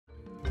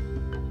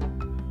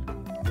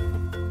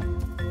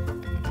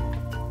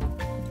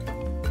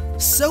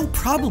So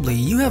probably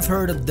you have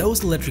heard of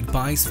those electric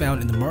bikes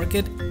found in the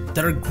market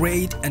that are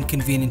great and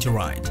convenient to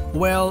ride.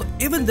 Well,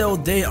 even though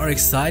they are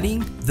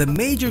exciting, the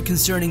major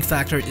concerning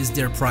factor is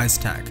their price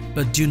tag.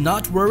 But do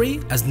not worry,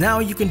 as now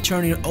you can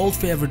turn your old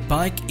favorite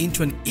bike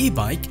into an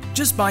e-bike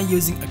just by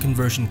using a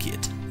conversion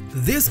kit.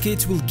 This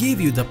kit will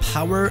give you the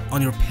power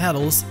on your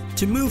pedals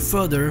to move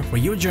further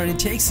where your journey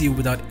takes you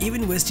without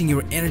even wasting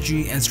your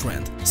energy and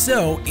strength.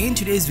 So, in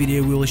today's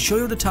video, we will show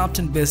you the top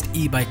 10 best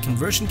e-bike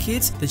conversion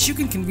kits that you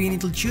can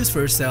conveniently choose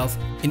for yourself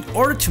in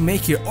order to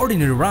make your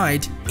ordinary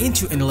ride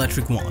into an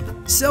electric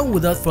one. So,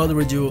 without further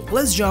ado,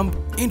 let's jump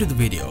into the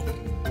video.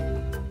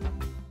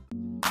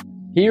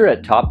 Here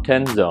at Top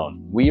 10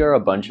 Zone, we are a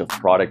bunch of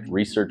product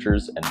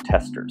researchers and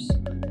testers.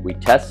 We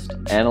test,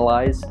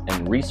 analyze,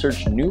 and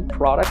research new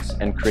products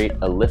and create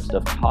a list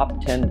of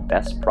top 10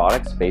 best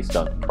products based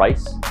on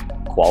price,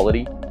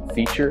 quality,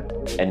 feature,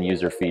 and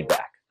user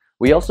feedback.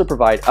 We also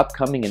provide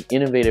upcoming and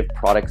innovative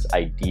products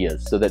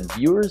ideas so that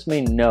viewers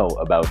may know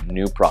about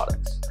new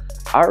products.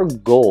 Our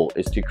goal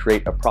is to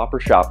create a proper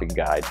shopping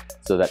guide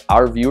so that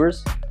our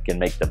viewers can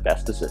make the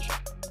best decision.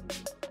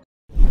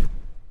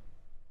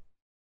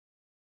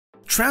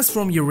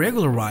 Transform your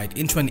regular ride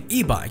into an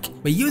e-bike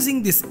by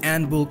using this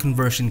Anvil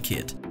conversion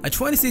kit, a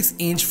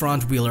 26-inch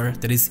front wheeler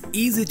that is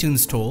easy to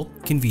install,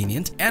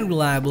 convenient, and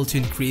reliable to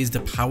increase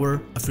the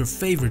power of your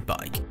favorite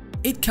bike.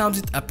 It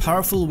comes with a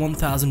powerful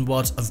 1000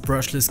 watts of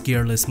brushless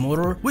gearless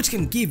motor which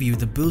can give you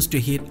the boost to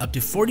hit up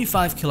to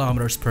 45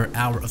 km per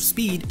hour of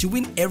speed to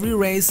win every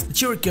race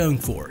that you're going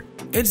for.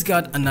 It's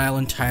got a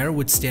nylon tire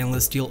with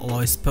stainless steel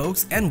alloy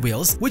spokes and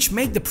wheels which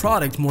make the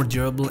product more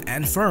durable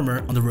and firmer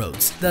on the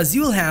roads. Thus,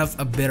 you'll have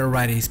a better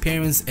riding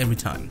experience every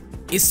time.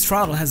 Its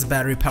throttle has a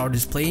battery power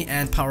display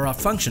and power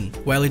off function,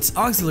 while its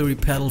auxiliary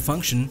pedal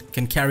function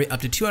can carry up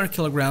to 200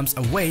 kilograms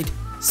of weight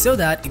so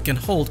that it can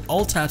hold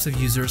all types of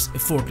users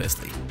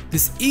effortlessly.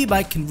 This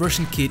e-bike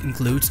conversion kit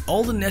includes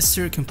all the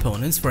necessary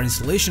components for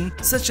installation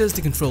such as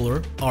the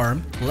controller,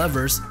 arm,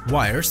 levers,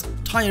 wires,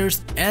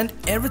 tires, and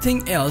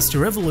everything else to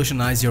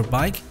revolutionize your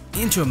bike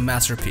into a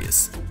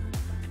masterpiece.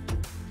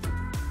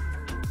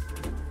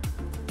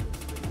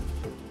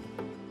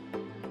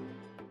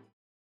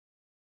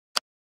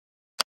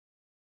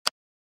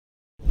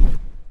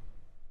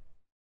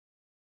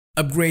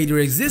 Upgrade your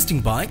existing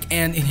bike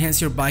and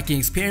enhance your biking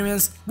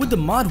experience with the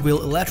Mod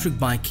Wheel Electric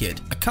Bike Kit,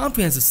 a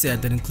comprehensive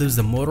set that includes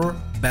the motor,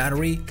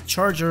 battery,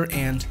 charger,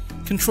 and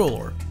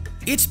controller.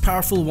 Its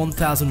powerful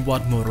 1000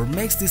 watt motor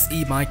makes this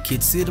e-bike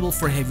kit suitable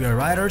for heavier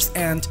riders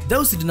and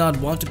those who do not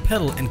want to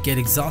pedal and get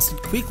exhausted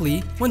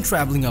quickly when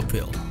traveling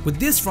uphill. With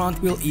this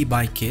front wheel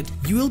e-bike kit,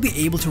 you will be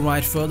able to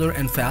ride further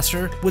and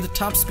faster with a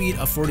top speed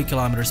of 40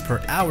 km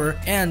per hour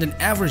and an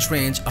average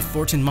range of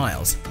 14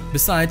 miles.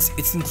 Besides,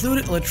 its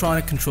included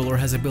electronic controller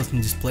has a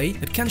built-in display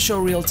that can show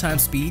real-time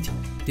speed,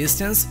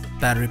 distance,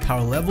 battery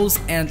power levels,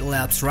 and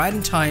elapsed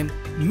riding time,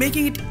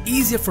 making it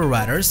easier for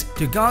riders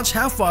to gauge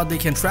how far they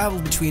can travel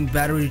between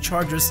battery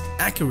recharges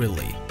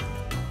accurately.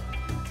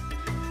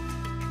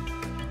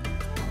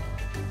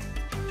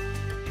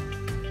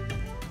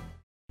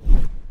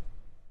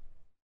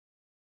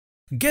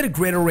 Get a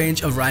greater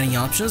range of riding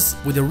options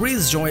with the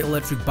Race Joy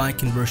electric bike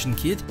conversion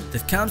kit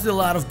that comes with a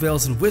lot of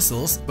bells and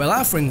whistles while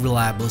offering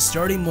reliable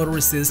sturdy motor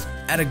assist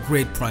at a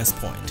great price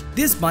point.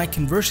 This bike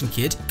conversion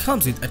kit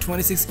comes with a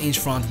 26-inch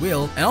front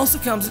wheel and also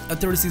comes with a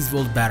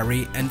 36-volt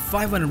battery and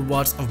 500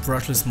 watts of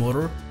brushless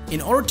motor in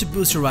order to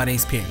boost your riding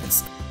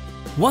experience.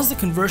 Once the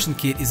conversion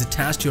kit is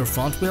attached to your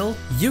front wheel,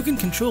 you can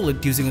control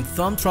it using a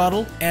thumb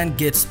throttle and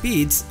get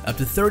speeds up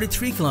to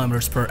 33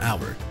 km per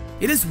hour.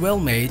 It is well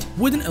made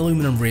with an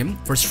aluminum rim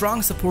for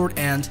strong support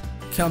and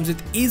comes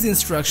with easy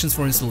instructions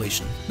for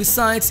installation.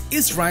 Besides,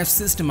 its drive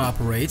system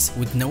operates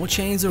with no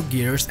chains or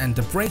gears and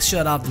the brakes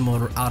shut off the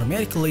motor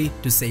automatically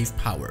to save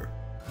power.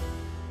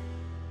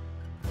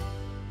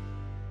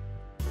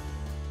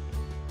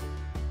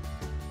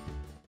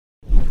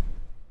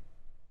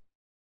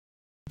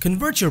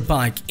 Convert your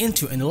bike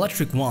into an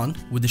electric one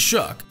with the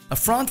Shock, a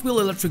front-wheel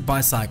electric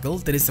bicycle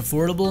that is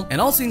affordable and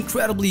also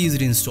incredibly easy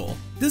to install.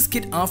 This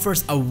kit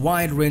offers a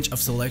wide range of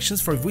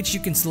selections for which you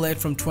can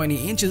select from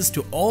 20 inches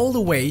to all the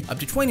way up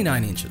to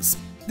 29 inches.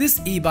 This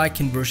e-bike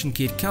conversion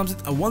kit comes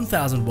with a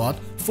 1000 watt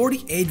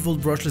 48 volt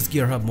brushless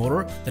gear hub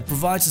motor that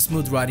provides a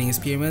smooth riding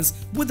experience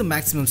with a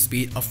maximum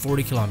speed of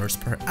 40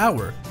 km per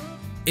hour.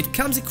 It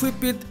comes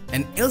equipped with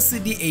an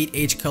LCD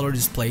 8H color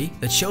display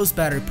that shows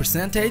battery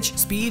percentage,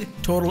 speed,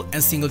 total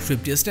and single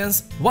trip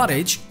distance,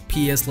 wattage,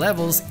 PS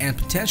levels, and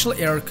potential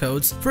error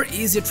codes for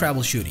easier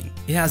troubleshooting.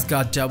 It has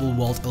got double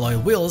walled alloy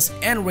wheels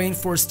and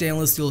reinforced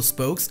stainless steel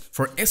spokes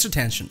for extra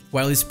tension,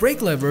 while its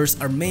brake levers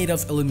are made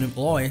of aluminum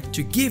alloy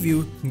to give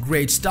you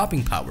great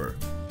stopping power.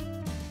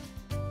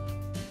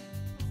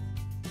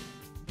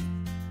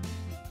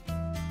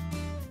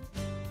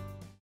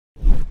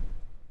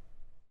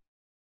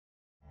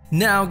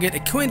 Now get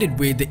acquainted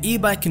with the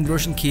e-bike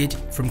conversion kit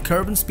from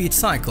Carbon Speed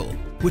Cycle,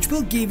 which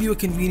will give you a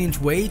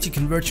convenient way to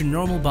convert your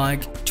normal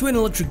bike to an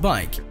electric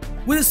bike.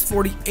 With this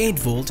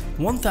 48-volt,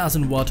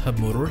 1000-watt hub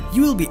motor,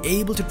 you will be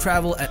able to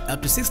travel at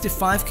up to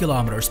 65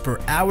 km per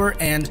hour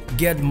and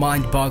get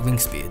mind-boggling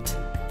speed.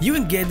 You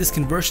can get this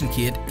conversion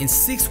kit in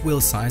 6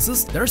 wheel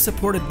sizes that are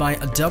supported by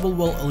a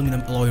double-wall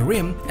aluminum alloy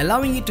rim,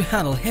 allowing it to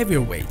handle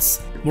heavier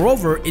weights.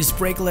 Moreover, its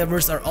brake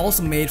levers are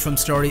also made from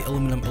sturdy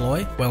aluminum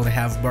alloy, while the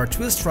half-bar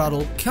twist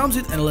throttle comes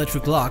with an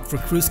electric lock for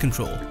cruise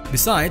control.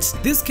 Besides,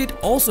 this kit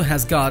also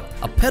has got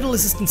a pedal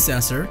assistance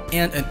sensor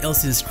and an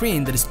LCD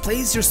screen that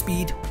displays your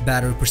speed,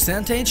 battery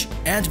percentage,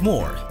 and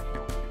more.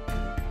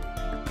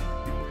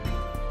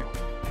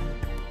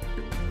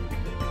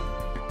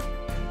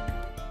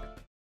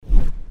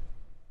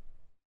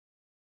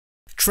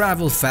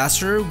 Travel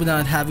faster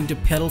without having to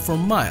pedal for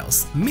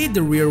miles. Meet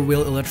the rear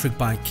wheel electric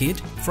bike kit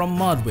from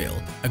Modwheel,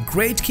 a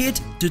great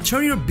kit to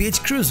turn your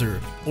beach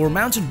cruiser or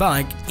mountain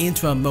bike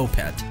into a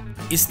moped.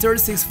 Its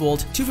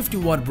 36-volt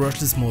 250-watt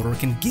brushless motor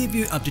can give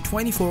you up to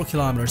 24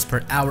 km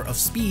per hour of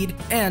speed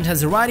and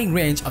has a riding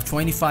range of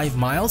 25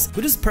 miles,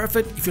 which is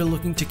perfect if you're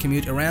looking to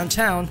commute around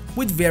town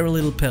with very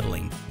little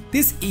pedaling.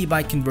 This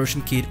e-bike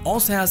conversion kit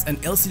also has an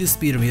LCD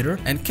speedometer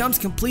and comes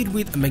complete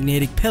with a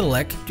magnetic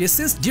pedelec to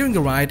assist during the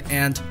ride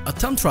and a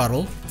thumb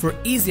throttle for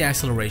easy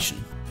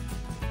acceleration.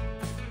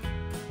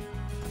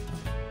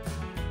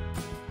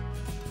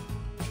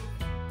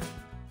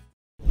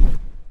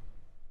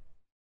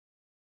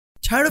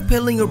 Tired of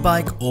pedaling your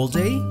bike all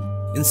day?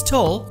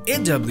 Install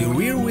AW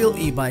Rear Wheel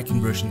e-bike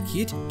conversion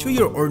kit to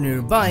your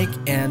ordinary bike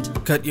and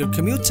cut your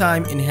commute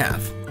time in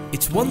half.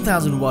 Its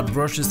 1000-watt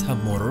brushless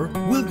hub motor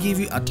will give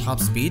you a top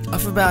speed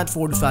of about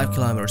 45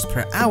 km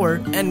per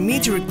hour and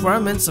meet your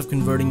requirements of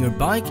converting your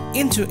bike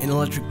into an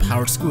electric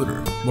powered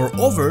scooter.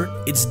 Moreover,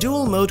 its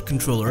dual mode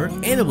controller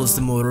enables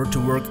the motor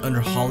to work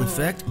under Hall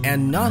effect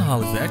and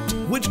non-Hall effect,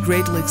 which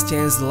greatly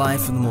extends the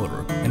life of the motor.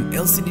 An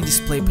LCD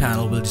display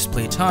panel will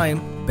display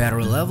time,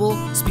 battery level,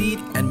 speed,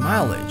 and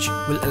mileage,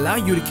 will allow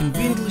you to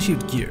conveniently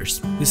shift gears.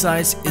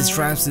 Besides, its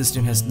drive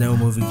system has no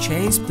moving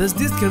chains, thus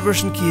this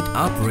conversion kit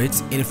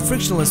operates in a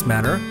frictionless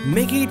manner,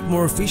 making it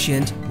more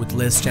efficient with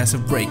less chance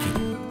of braking.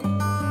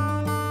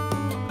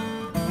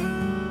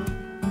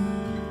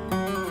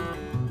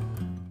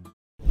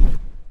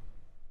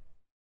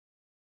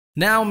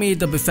 Now meet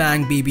the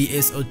Bifang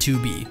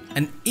BBS02B,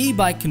 an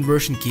e-bike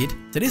conversion kit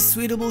that is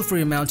suitable for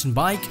your mountain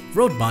bike,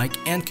 road bike,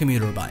 and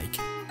commuter bike.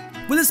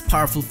 With its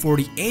powerful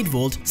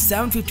 48-volt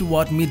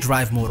 750-watt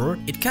mid-drive motor,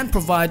 it can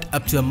provide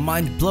up to a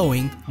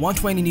mind-blowing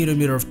 120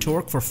 Nm of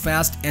torque for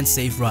fast and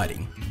safe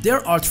riding.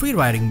 There are 3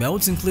 riding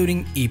modes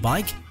including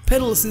e-bike,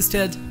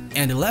 pedal-assisted,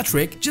 and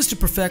electric, just to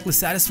perfectly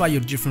satisfy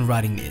your different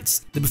riding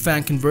needs. The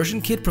Bifang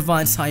conversion kit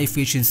provides high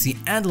efficiency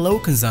and low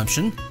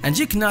consumption, and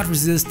you cannot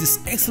resist this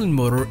excellent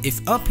motor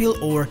if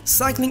uphill or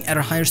cycling at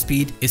a higher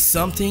speed is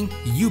something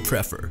you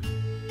prefer.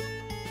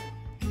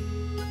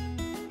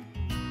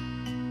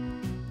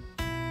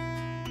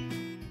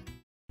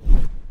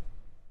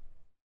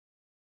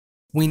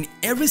 Win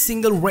every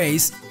single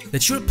race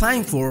that you're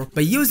planning for by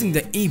using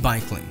the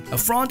eBike Link, a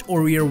front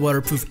or rear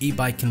waterproof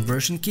e-bike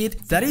conversion kit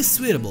that is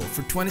suitable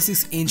for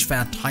 26-inch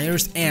fat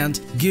tires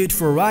and good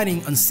for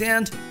riding on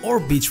sand or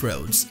beach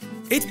roads.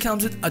 It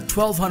comes with a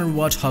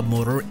 1200-watt hub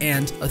motor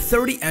and a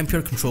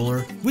 30-ampere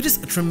controller, which is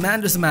a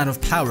tremendous amount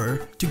of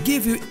power to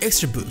give you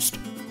extra boost.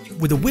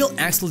 With a wheel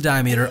axle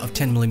diameter of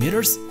 10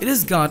 mm, it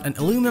has got an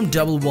aluminum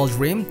double-walled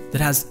rim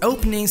that has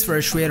openings for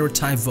a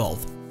Schrader-type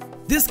valve.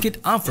 This kit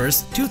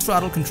offers 2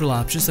 throttle control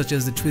options such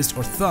as the twist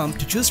or thumb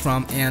to choose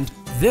from, and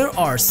there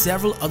are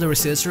several other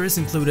accessories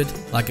included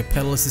like a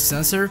pedal assist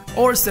sensor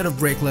or a set of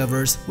brake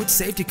levers with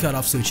safety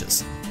cutoff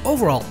switches.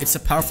 Overall, it's a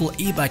powerful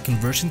e-bike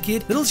conversion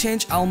kit that'll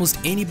change almost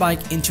any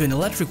bike into an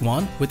electric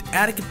one with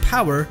adequate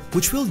power,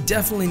 which will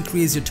definitely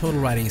increase your total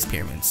riding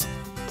experience.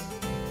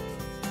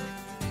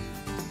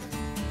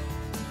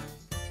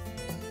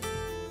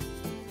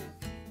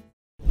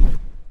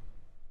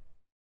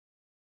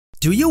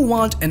 Do you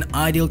want an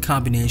ideal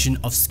combination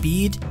of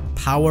speed,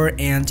 power,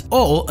 and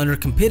all under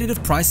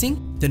competitive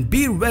pricing? Then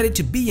be ready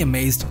to be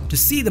amazed to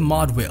see the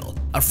Modwheel,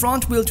 a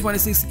front-wheel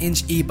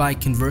 26-inch e-bike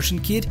conversion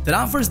kit that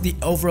offers the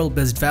overall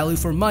best value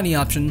for money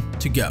option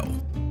to go.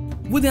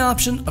 With the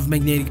option of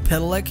magnetic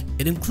pedelec,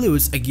 it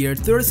includes a geared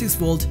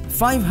 36-volt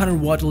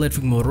 500-watt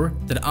electric motor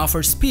that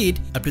offers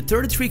speed up to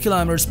 33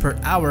 km per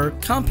hour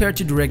compared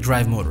to direct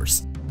drive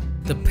motors.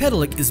 The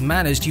pedelec is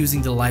managed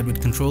using the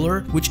lightweight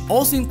controller, which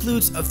also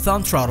includes a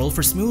thumb throttle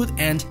for smooth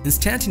and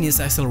instantaneous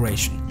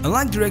acceleration.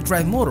 Unlike direct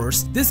drive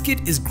motors, this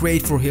kit is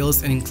great for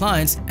hills and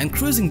inclines and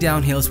cruising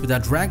down hills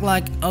without drag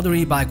like other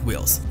e-bike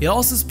wheels. It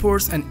also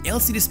supports an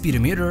LCD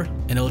speedometer,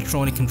 an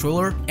electronic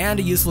controller, and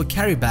a useful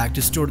carry bag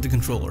to store the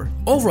controller.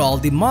 Overall,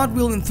 the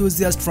Modwheel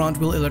Enthusiast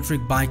front-wheel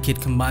electric bike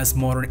kit combines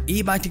modern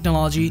e-bike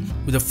technology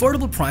with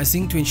affordable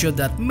pricing to ensure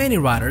that many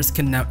riders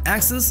can now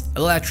access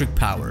electric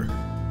power.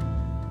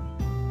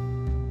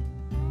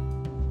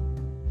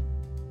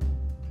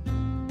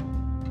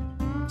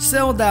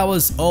 So that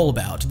was all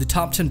about the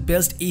top 10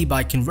 best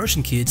e-bike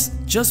conversion kits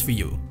just for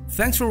you.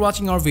 Thanks for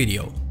watching our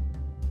video.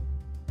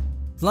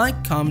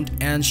 Like, comment,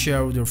 and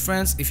share with your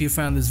friends if you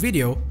found this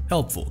video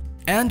helpful.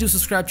 And do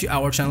subscribe to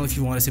our channel if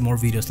you want to see more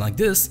videos like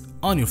this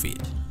on your feed.